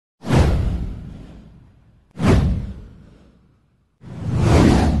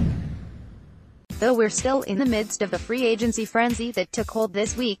Though we're still in the midst of the free agency frenzy that took hold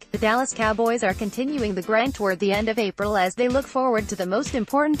this week, the Dallas Cowboys are continuing the grind toward the end of April as they look forward to the most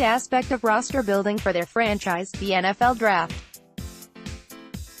important aspect of roster building for their franchise, the NFL Draft.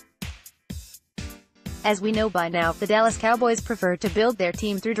 As we know by now, the Dallas Cowboys prefer to build their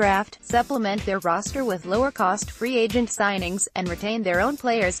team through draft, supplement their roster with lower-cost free agent signings, and retain their own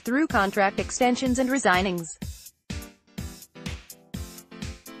players through contract extensions and resignings.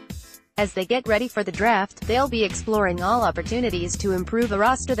 As they get ready for the draft, they'll be exploring all opportunities to improve a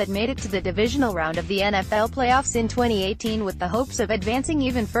roster that made it to the divisional round of the NFL playoffs in 2018 with the hopes of advancing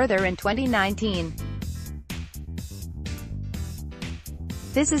even further in 2019.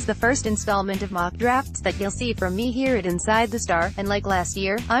 This is the first installment of mock drafts that you'll see from me here at Inside the Star, and like last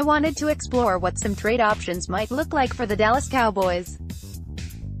year, I wanted to explore what some trade options might look like for the Dallas Cowboys.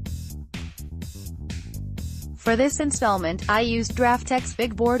 For this installment, I used DraftTech's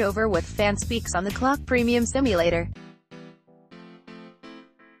big board over with FanSpeaks on the Clock Premium Simulator.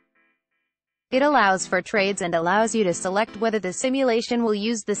 It allows for trades and allows you to select whether the simulation will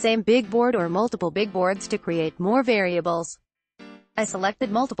use the same big board or multiple big boards to create more variables. I selected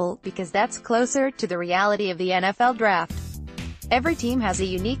multiple, because that's closer to the reality of the NFL Draft. Every team has a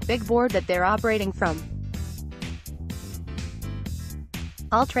unique big board that they're operating from.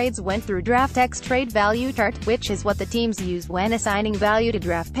 All trades went through DraftTech's trade value chart, which is what the teams use when assigning value to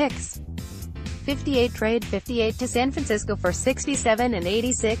draft picks. 58 trade 58 to San Francisco for 67 and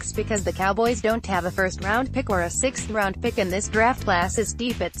 86 because the Cowboys don't have a first-round pick or a sixth-round pick, and this draft class is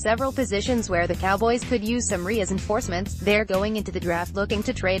deep at several positions where the Cowboys could use some reinforcements. They're going into the draft looking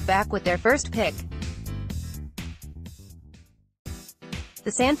to trade back with their first pick. The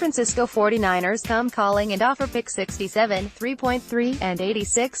San Francisco 49ers come calling and offer pick 67, 3.3, and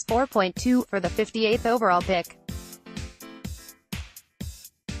 86, 4.2, for the 58th overall pick.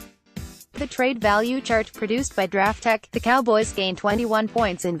 The trade value chart produced by DraftTech, the Cowboys gain 21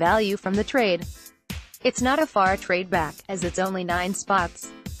 points in value from the trade. It's not a far trade back, as it's only 9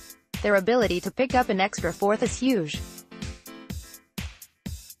 spots. Their ability to pick up an extra fourth is huge.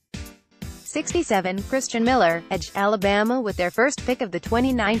 67, Christian Miller, edge, Alabama. With their first pick of the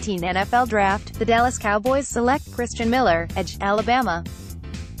 2019 NFL Draft, the Dallas Cowboys select Christian Miller, edge, Alabama.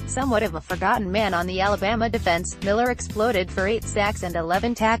 Somewhat of a forgotten man on the Alabama defense, Miller exploded for 8 sacks and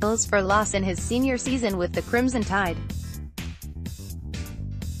 11 tackles for loss in his senior season with the Crimson Tide.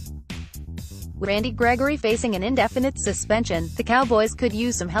 With Randy Gregory facing an indefinite suspension, the Cowboys could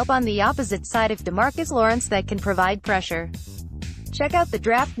use some help on the opposite side of DeMarcus Lawrence that can provide pressure. Check out the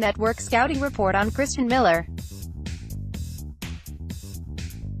Draft Network scouting report on Christian Miller.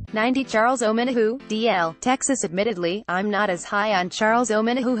 90, Charles Omenihu, DL, Texas. Admittedly, I'm not as high on Charles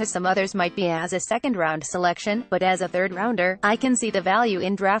Omenihu as some others might be as a second-round selection, but as a third-rounder, I can see the value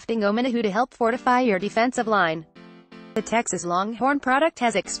in drafting Omenihu to help fortify your defensive line. The Texas Longhorn product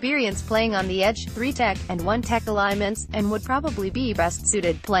has experience playing on the edge, 3-tech, and 1-tech alignments, and would probably be best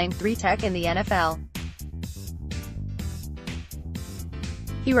suited playing 3-tech in the NFL.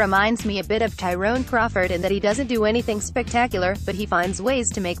 He reminds me a bit of Tyrone Crawford in that he doesn't do anything spectacular, but he finds ways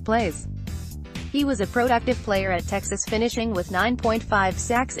to make plays. He was a productive player at Texas, finishing with 9.5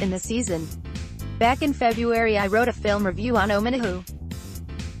 sacks in the season. Back in February I wrote a film review on Omenihu.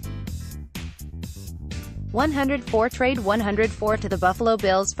 104 trade 104 to the Buffalo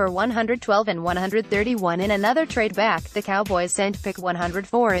Bills for 112 and 131 in another trade back. The Cowboys sent pick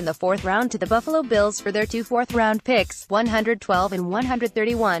 104 in the 4th round to the Buffalo Bills for their 2 4th-round picks, 112 and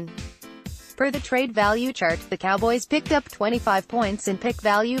 131. Per the trade value chart, the Cowboys picked up 25 points in pick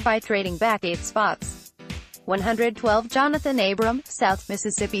value by trading back 8 spots. 112, Jonathan Abram, South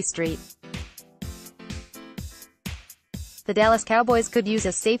Mississippi Street. The Dallas Cowboys could use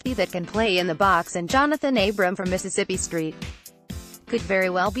a safety that can play in the box, and Jonathan Abram from Mississippi Street could very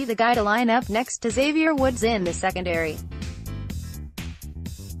well be the guy to line up next to Xavier Woods in the secondary.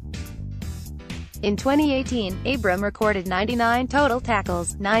 In 2018, Abram recorded 99 total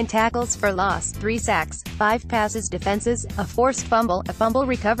tackles, 9 tackles for loss, 3 sacks, 5 passes defenses, a forced fumble, a fumble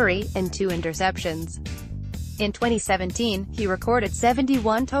recovery, and 2 interceptions. In 2017, he recorded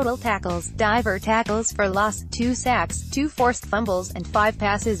 71 total tackles, diver tackles for loss, 2 sacks, 2 forced fumbles, and 5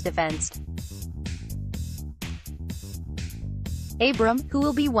 passes defensed. Abram, who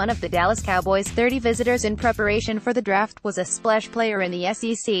will be one of the Dallas Cowboys' 30 visitors in preparation for the draft, was a splash player in the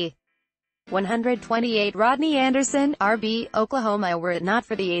SEC. 128, Rodney Anderson, RB, Oklahoma. Were it not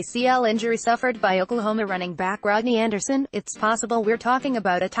for the ACL injury suffered by Oklahoma running back Rodney Anderson, it's possible we're talking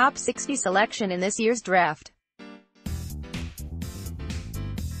about a top 60 selection in this year's draft.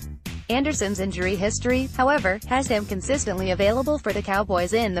 Anderson's injury history, however, has him consistently available for the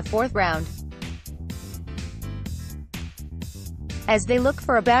Cowboys in the 4th round. As they look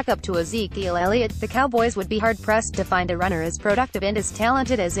for a backup to Ezekiel Elliott, the Cowboys would be hard-pressed to find a runner as productive and as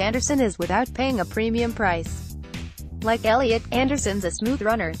talented as Anderson is without paying a premium price. Like Elliott, Anderson's a smooth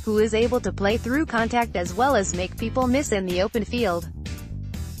runner, who is able to play through contact as well as make people miss in the open field.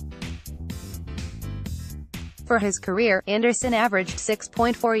 For his career, Anderson averaged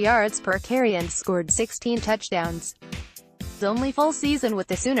 6.4 yards per carry and scored 16 touchdowns. His only full season with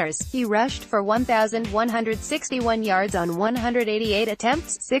the Sooners, he rushed for 1,161 yards on 188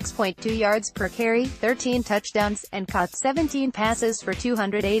 attempts, 6.2 yards per carry, 13 touchdowns, and caught 17 passes for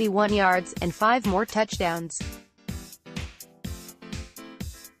 281 yards, and 5 more touchdowns.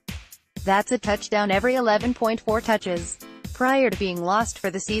 That's a touchdown every 11.4 touches. Prior to being lost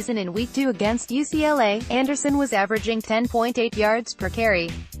for the season in Week 2 against UCLA, Anderson was averaging 10.8 yards per carry.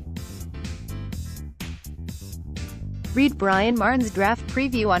 Read Brian Martin's draft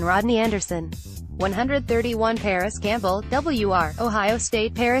preview on Rodney Anderson. 131 Paris Campbell, WR, Ohio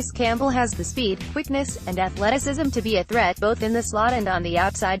State. Paris Campbell has the speed, quickness, and athleticism to be a threat both in the slot and on the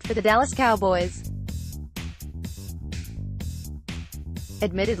outside for the Dallas Cowboys.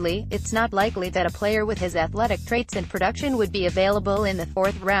 Admittedly, it's not likely that a player with his athletic traits and production would be available in the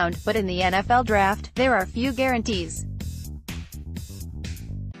 4th round, but in the NFL draft, there are few guarantees.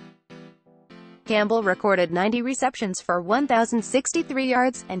 Campbell recorded 90 receptions for 1,063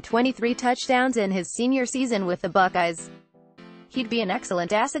 yards, and 23 touchdowns in his senior season with the Buckeyes. He'd be an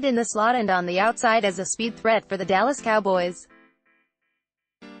excellent asset in the slot and on the outside as a speed threat for the Dallas Cowboys.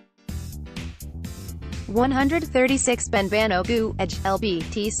 136 Ben Banogu, Edge, LB,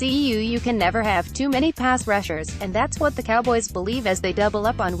 TCU. You can never have too many pass rushers, and that's what the Cowboys believe as they double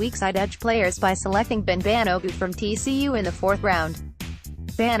up on weak-side edge players by selecting Ben Banogu from TCU in the 4th round.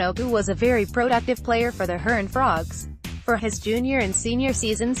 Banogu was a very productive player for the Horned Frogs. For his junior and senior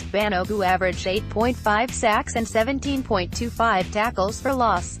seasons, Banogu averaged 8.5 sacks and 17.25 tackles for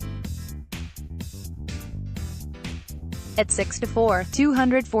loss. At 6'4",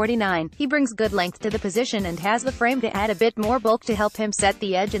 249, he brings good length to the position and has the frame to add a bit more bulk to help him set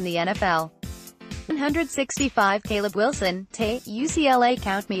the edge in the NFL. 165 Caleb Wilson, UCLA.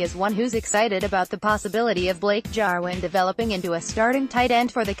 Count me as one who's excited about the possibility of Blake Jarwin developing into a starting tight end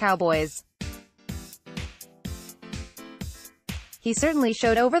for the Cowboys. He certainly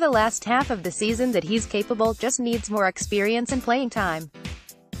showed over the last half of the season that he's capable, just needs more experience and playing time.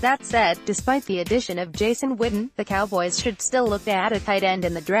 That said, despite the addition of Jason Witten, the Cowboys should still look to add a tight end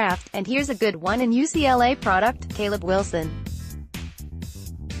in the draft, and here's a good one in UCLA product, Caleb Wilson.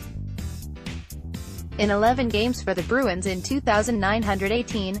 In 11 games for the Bruins in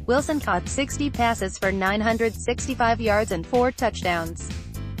 2,918, Wilson caught 60 passes for 965 yards and 4 touchdowns.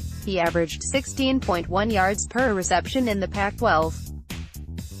 He averaged 16.1 yards per reception in the Pac-12.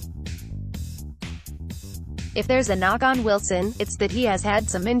 If there's a knock on Wilson, it's that he has had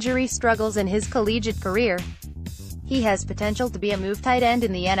some injury struggles in his collegiate career. He has potential to be a move tight end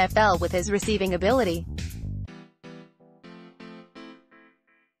in the NFL with his receiving ability.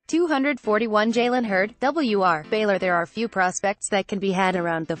 241 Jalen Hurd, WR, Baylor. There are few prospects that can be had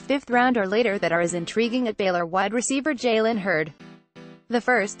around the 5th round or later that are as intriguing as Baylor wide receiver Jalen Hurd. The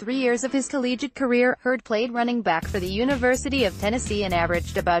first 3 years of his collegiate career, Hurd played running back for the University of Tennessee and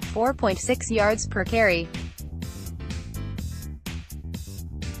averaged about 4.6 yards per carry.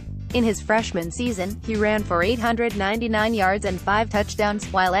 In his freshman season, he ran for 899 yards and 5 touchdowns,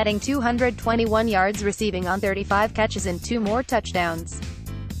 while adding 221 yards receiving on 35 catches and 2 more touchdowns.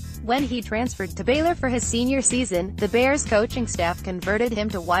 When he transferred to Baylor for his senior season, the Bears coaching staff converted him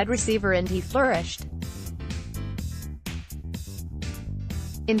to wide receiver and he flourished.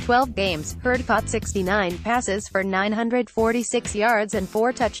 In 12 games, Hurd caught 69 passes for 946 yards and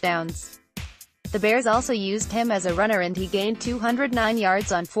 4 touchdowns. The Bears also used him as a runner and he gained 209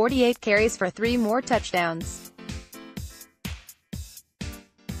 yards on 48 carries for 3 more touchdowns.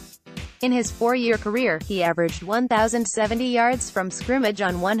 In his 4-year career, he averaged 1,070 yards from scrimmage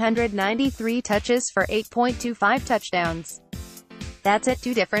on 193 touches for 8.25 touchdowns. That's at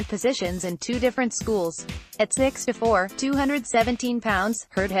 2 different positions in 2 different schools. At 6'4", 217 pounds,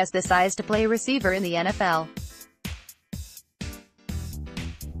 Hurd has the size to play receiver in the NFL.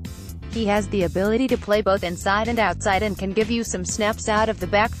 He has the ability to play both inside and outside and can give you some snaps out of the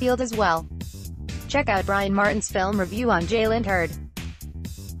backfield as well. Check out Brian Martin's film review on Jalen Hurd.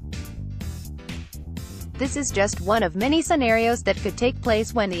 This is just one of many scenarios that could take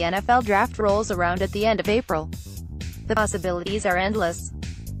place when the NFL draft rolls around at the end of April. The possibilities are endless.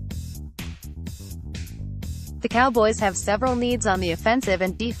 The Cowboys have several needs on the offensive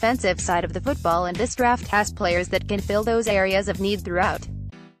and defensive side of the football, and this draft has players that can fill those areas of need throughout.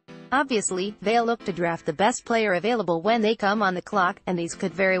 Obviously, they'll look to draft the best player available when they come on the clock, and these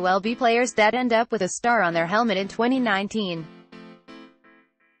could very well be players that end up with a star on their helmet in 2019.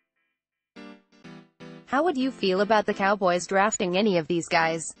 How would you feel about the Cowboys drafting any of these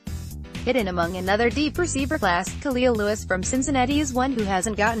guys? Hidden among another deep receiver class, Khalil Lewis from Cincinnati is one who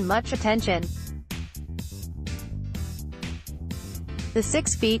hasn't gotten much attention. The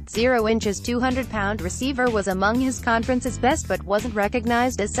 6 feet 0 inches 200-pound receiver was among his conference's best but wasn't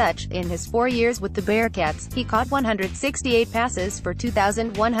recognized as such. In his 4 years with the Bearcats, he caught 168 passes for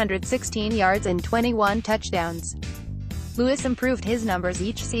 2,116 yards and 21 touchdowns. Lewis improved his numbers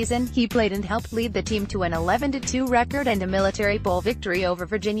each season he played and helped lead the team to an 11-2 record and a Military Bowl victory over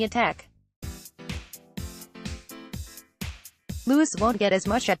Virginia Tech. Lewis won't get as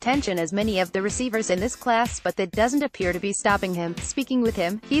much attention as many of the receivers in this class, but that doesn't appear to be stopping him. Speaking with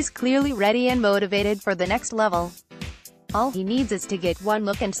him, he's clearly ready and motivated for the next level. All he needs is to get one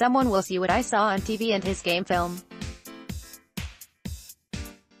look and someone will see what I saw on TV and his game film.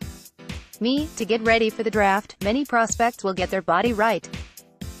 To get ready for the draft, many prospects will get their body right.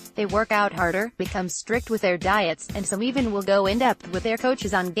 They work out harder, become strict with their diets, and some even will go in-depth with their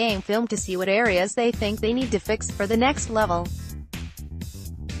coaches on game film to see what areas they think they need to fix for the next level.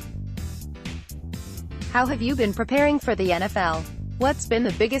 How have you been preparing for the NFL? What's been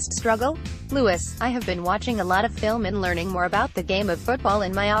the biggest struggle? Lewis: I have been watching a lot of film and learning more about the game of football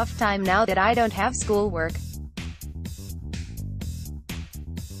in my off time now that I don't have schoolwork.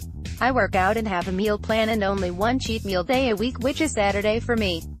 I work out and have a meal plan and only one cheat meal day a week, which is Saturday for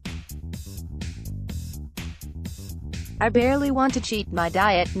me. I barely want to cheat my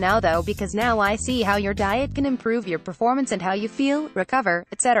diet now though, because now I see how your diet can improve your performance and how you feel, recover,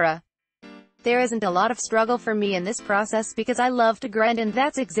 etc. There isn't a lot of struggle for me in this process because I love to grind, and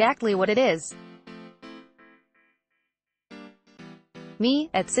that's exactly what it is.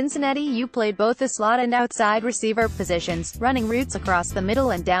 At Cincinnati you played both the slot and outside receiver positions, running routes across the middle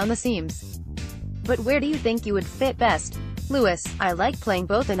and down the seams. But where do you think you would fit best? Lewis: I like playing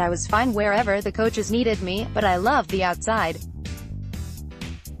both and I was fine wherever the coaches needed me, but I love the outside.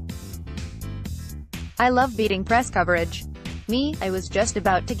 I love beating press coverage. I was just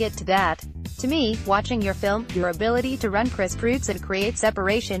about to get to that. To me, watching your film, your ability to run crisp routes and create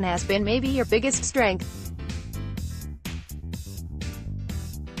separation has been maybe your biggest strength.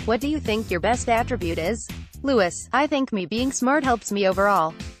 What do you think your best attribute is? Lewis: I think me being smart helps me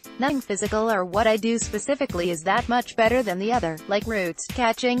overall. Nothing physical or what I do specifically is that much better than the other, like routes,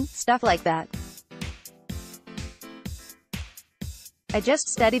 catching, stuff like that. I just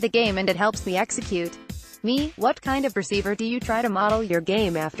study the game and it helps me execute. What kind of receiver do you try to model your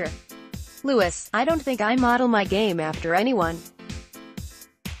game after? Lewis: I don't think I model my game after anyone.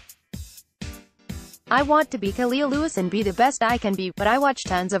 I want to be Khalil Lewis and be the best I can be, but I watch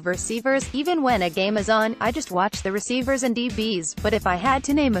tons of receivers. Even when a game is on, I just watch the receivers and DBs, but if I had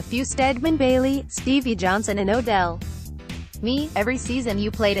to name a few: Stedman Bailey, Stevie Johnson and Odell. Every season you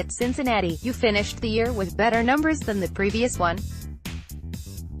played at Cincinnati, you finished the year with better numbers than the previous one.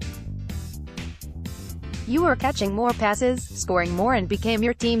 You were catching more passes, scoring more and became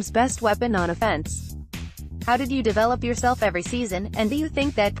your team's best weapon on offense. How did you develop yourself every season, and do you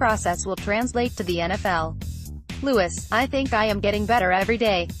think that process will translate to the NFL? Lewis: I think I am getting better every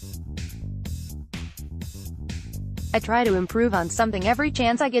day. I try to improve on something every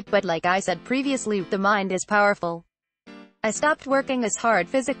chance I get, but like I said previously, the mind is powerful. I stopped working as hard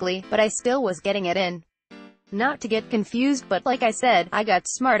physically, but I still was getting it in. Not to get confused, but like I said, I got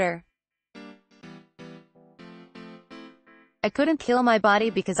smarter. I couldn't kill my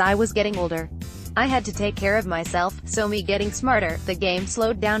body because I was getting older. I had to take care of myself, so me getting smarter, the game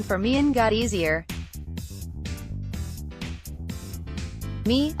slowed down for me and got easier.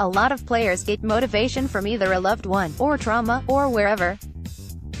 A lot of players get motivation from either a loved one, or trauma, or wherever.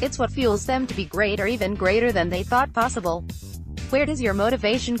 It's what fuels them to be great or even greater than they thought possible. Where does your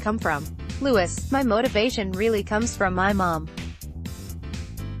motivation come from? Lewis: My motivation really comes from my mom.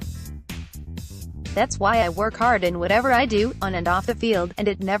 That's why I work hard in whatever I do, on and off the field, and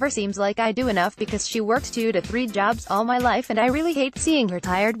it never seems like I do enough because she worked 2 to 3 jobs all my life and I really hate seeing her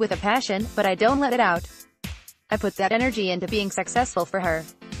tired with a passion, but I don't let it out. I put that energy into being successful for her.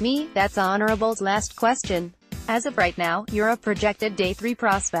 That's Honorable's last question. As of right now, you're a projected Day 3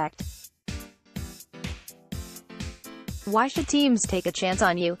 prospect. Why should teams take a chance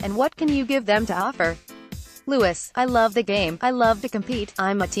on you, and what can you give them to offer? Lewis: I love the game, I love to compete,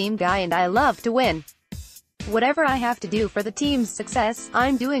 I'm a team guy and I love to win. Whatever I have to do for the team's success,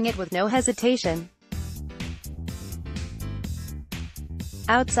 I'm doing it with no hesitation.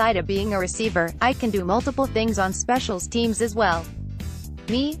 Outside of being a receiver, I can do multiple things on specials teams as well.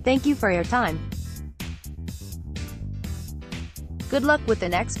 Thank you for your time. Good luck with the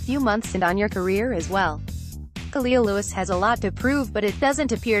next few months and on your career as well. Khalil Lewis has a lot to prove, but it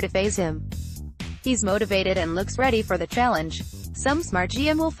doesn't appear to faze him. He's motivated and looks ready for the challenge. Some smart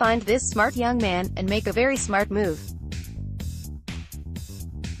GM will find this smart young man, and make a very smart move.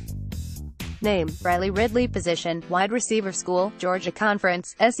 Name: Riley Ridley. Position: wide receiver. School: Georgia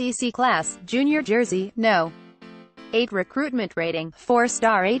Conference, SEC class, junior jersey, no. 8 recruitment rating,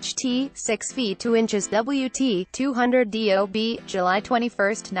 4-star HT, 6 feet 2 inches WT, 200 DOB, July 21,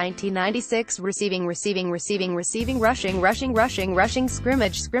 1996. Receiving, rushing,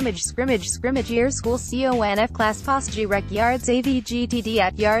 scrimmage, year, school, CONF, class, post, rec, yards, AVGTD,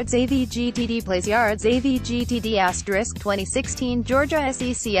 at yards, AVGTD, plays, yards, AVGTD, asterisk, 2016, Georgia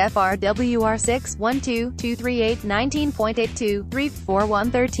SEC FRWR 6, 12, 238, 19.82,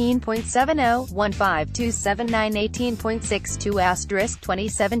 341, 13.70, 1527, 18.62 asterisk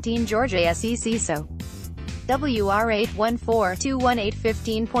 2017 Georgia SEC so WR 814-218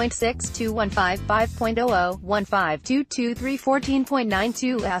 15.6 215 5.00 1522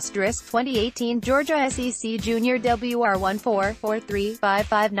 14.92 asterisk 2018 Georgia SEC Junior WR 1443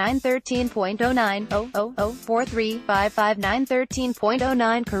 559 13.09 000 43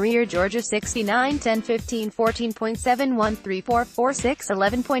 13.09 Career Georgia 69 10 15 14.71 34 46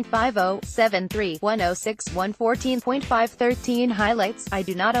 11.50 73 106 114.5 13 Highlights: I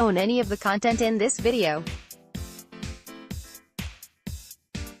do not own any of the content in this video.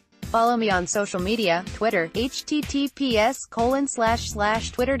 Follow me on social media, Twitter,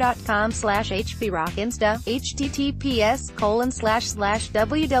 https://twitter.com/hprock, Insta,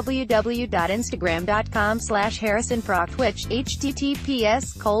 https://www.instagram.com/harrisonproc, Twitch,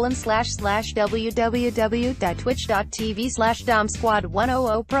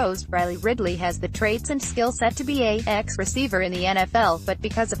 https://www.twitch.tv/domsquad100pros. Riley Ridley has the traits and skill set to be a X-receiver in the NFL, but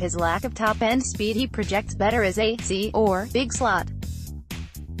because of his lack of top-end speed he projects better as a C or big slot.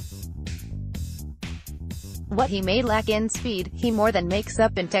 What he may lack in speed, he more than makes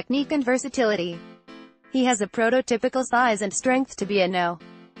up in technique and versatility. He has a prototypical size and strength to be a no.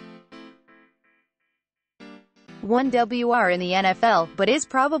 1 WR in the NFL, but is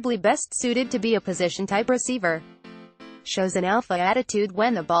probably best suited to be a position-type receiver. Shows an alpha attitude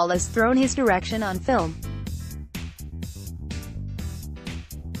when the ball is thrown his direction on film.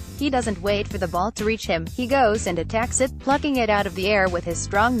 He doesn't wait for the ball to reach him, he goes and attacks it, plucking it out of the air with his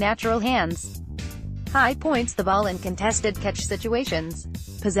strong natural hands. High points the ball in contested catch situations.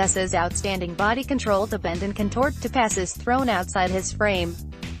 Possesses outstanding body control to bend and contort to passes thrown outside his frame.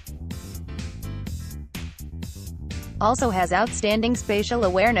 Also has outstanding spatial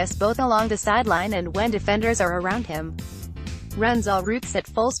awareness both along the sideline and when defenders are around him. Runs all routes at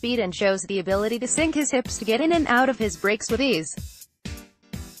full speed and shows the ability to sink his hips to get in and out of his breaks with ease.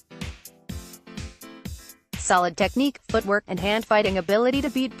 Solid technique, footwork, and hand-fighting ability to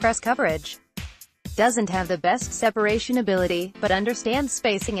beat press coverage. Doesn't have the best separation ability, but understands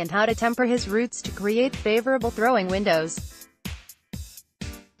spacing and how to temper his routes to create favorable throwing windows.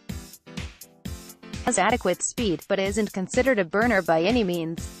 Has adequate speed, but isn't considered a burner by any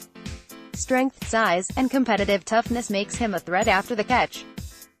means. Strength, size, and competitive toughness makes him a threat after the catch.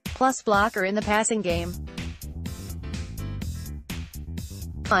 Plus blocker in the passing game.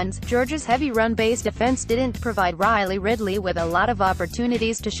 Cons: Georgia's heavy run-based defense didn't provide Riley Ridley with a lot of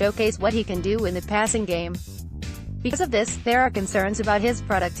opportunities to showcase what he can do in the passing game. Because of this, there are concerns about his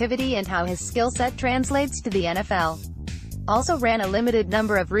productivity and how his skill set translates to the NFL. Also ran a limited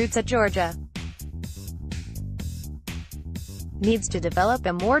number of routes at Georgia. Needs to develop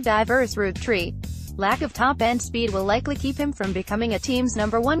a more diverse route tree. Lack of top-end speed will likely keep him from becoming a team's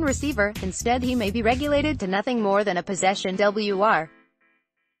 #1 receiver, instead he may be regulated to nothing more than a possession WR.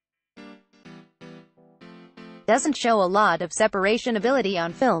 Doesn't show a lot of separation ability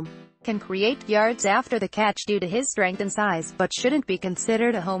on film. Can create yards after the catch due to his strength and size, but shouldn't be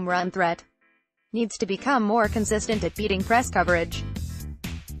considered a home run threat. Needs to become more consistent at beating press coverage.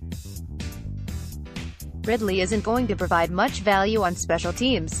 Ridley isn't going to provide much value on special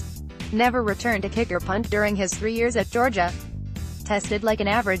teams. Never returned a kick or punt during his 3 years at Georgia. Tested like an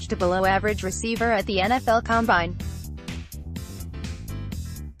average to below average receiver at the NFL Combine.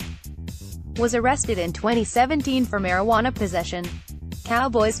 Was arrested in 2017 for marijuana possession.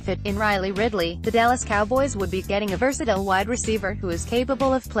 Cowboys fit in Riley Ridley. The Dallas Cowboys would be getting a versatile wide receiver who is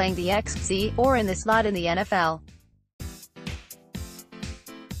capable of playing the X, C, or in the slot in the NFL.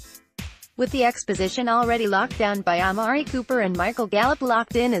 With the X position already locked down by Amari Cooper and Michael Gallup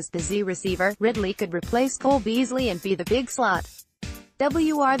locked in as the Z receiver, Ridley could replace Cole Beasley and be the big slot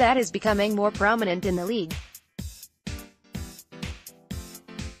WR that is becoming more prominent in the league.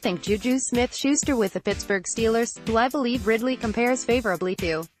 Think Juju Smith-Schuster with the Pittsburgh Steelers, who I believe Ridley compares favorably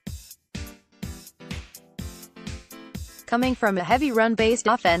to. Coming from a heavy run-based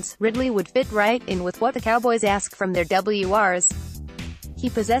offense, Ridley would fit right in with what the Cowboys ask from their WRs.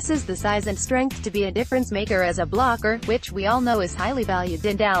 He possesses the size and strength to be a difference maker as a blocker, which we all know is highly valued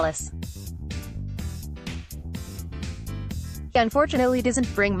in Dallas. He unfortunately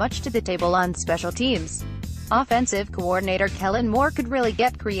doesn't bring much to the table on special teams. Offensive coordinator Kellen Moore could really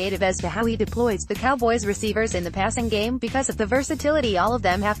get creative as to how he deploys the Cowboys receivers in the passing game because of the versatility all of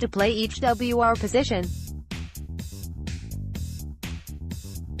them have to play each WR position.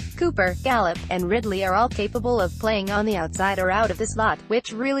 Cooper, Gallup, and Ridley are all capable of playing on the outside or out of the slot,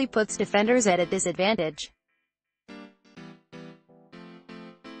 which really puts defenders at a disadvantage.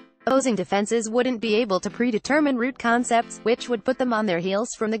 Opposing defenses wouldn't be able to predetermine route concepts, which would put them on their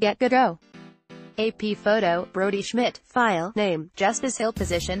heels from the get-go. AP photo, Brody Schmidt, file, name, Justice Hill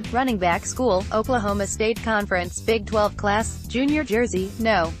position, running back school, Oklahoma State Conference, Big 12 class, junior jersey,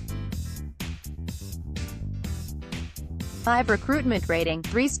 no. 5 recruitment rating,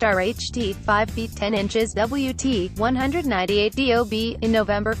 3-star HT, 5 feet 10 inches WT, 198 DOB, in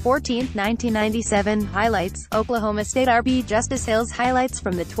November 14, 1997, highlights, Oklahoma State RB Justice Hill's highlights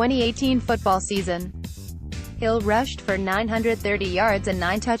from the 2018 football season. Hill rushed for 930 yards and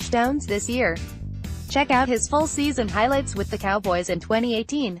 9 touchdowns this year. Check out his full season highlights with the Cowboys in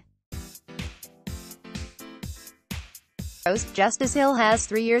 2018. Justice Hill has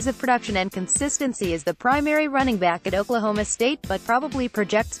 3 years of production and consistency as the primary running back at Oklahoma State, but probably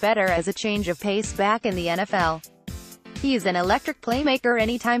projects better as a change of pace back in the NFL. He is an electric playmaker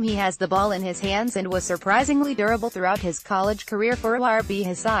anytime he has the ball in his hands and was surprisingly durable throughout his college career for a RB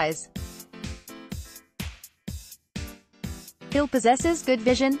his size. Hill possesses good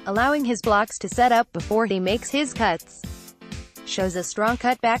vision, allowing his blocks to set up before he makes his cuts. Shows a strong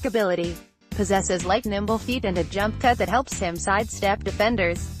cutback ability. Possesses light nimble feet and a jump cut that helps him sidestep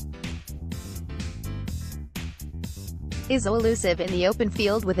defenders. Is elusive in the open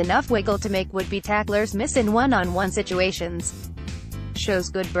field with enough wiggle to make would-be tacklers miss in one-on-one situations. Shows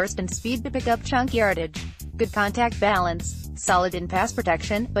good burst and speed to pick up chunk yardage. Good contact balance. Solid in pass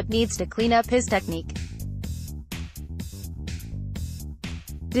protection, but needs to clean up his technique.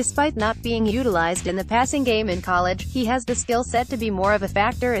 Despite not being utilized in the passing game in college, he has the skill set to be more of a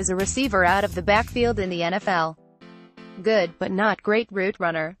factor as a receiver out of the backfield in the NFL. Good, but not great route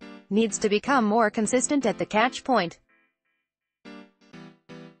runner. Needs to become more consistent at the catch point.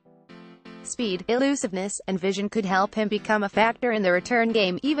 Speed, elusiveness, and vision could help him become a factor in the return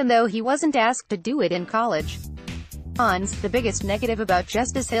game even though he wasn't asked to do it in college. Cons: the biggest negative about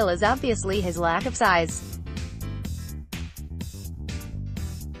Justice Hill is obviously his lack of size.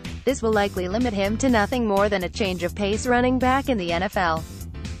 This will likely limit him to nothing more than a change of pace running back in the NFL.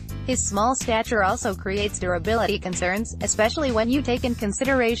 His small stature also creates durability concerns, especially when you take in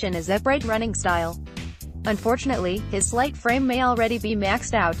consideration his upright running style. Unfortunately, his slight frame may already be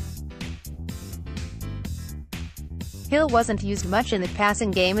maxed out. Hill wasn't used much in the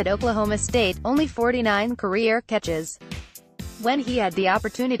passing game at Oklahoma State, only 49 career catches. When he had the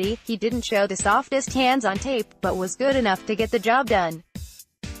opportunity, he didn't show the softest hands on tape, but was good enough to get the job done.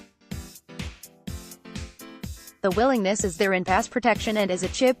 The willingness is there in pass protection and as a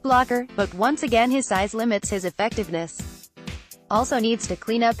chip blocker, but once again his size limits his effectiveness. Also needs to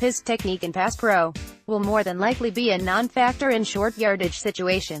clean up his technique in pass pro. Will more than likely be a non-factor in short yardage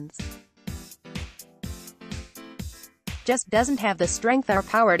situations. Just doesn't have the strength or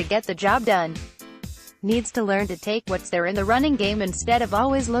power to get the job done. Needs to learn to take what's there in the running game instead of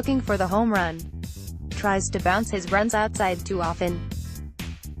always looking for the home run. Tries to bounce his runs outside too often.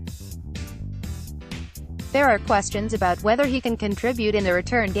 There are questions about whether he can contribute in the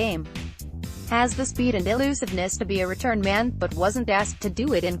return game. Has the speed and elusiveness to be a return man, but wasn't asked to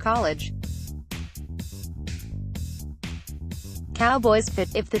do it in college. Cowboys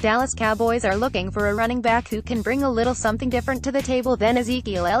fit: if the Dallas Cowboys are looking for a running back who can bring a little something different to the table, then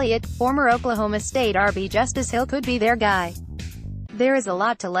Ezekiel Elliott, former Oklahoma State RB Justice Hill, could be their guy. There is a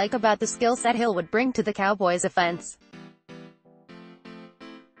lot to like about the skill set Hill would bring to the Cowboys offense.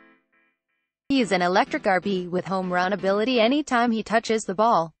 He is an electric RB with home run ability anytime he touches the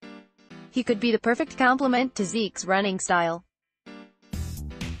ball. He could be the perfect complement to Zeke's running style.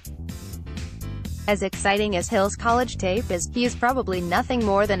 As exciting as Hill's college tape is, he is probably nothing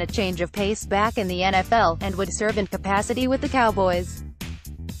more than a change of pace back in the NFL, and would serve in capacity with the Cowboys.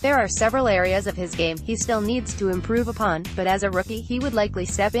 There are several areas of his game he still needs to improve upon, but as a rookie he would likely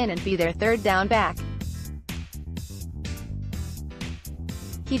step in and be their third down back.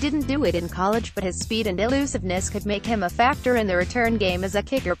 He didn't do it in college, but his speed and elusiveness could make him a factor in the return game as a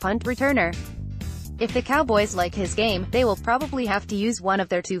kicker-punt returner. If the Cowboys like his game, they will probably have to use one of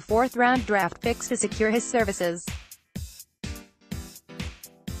their 2 fourth-round draft picks to secure his services.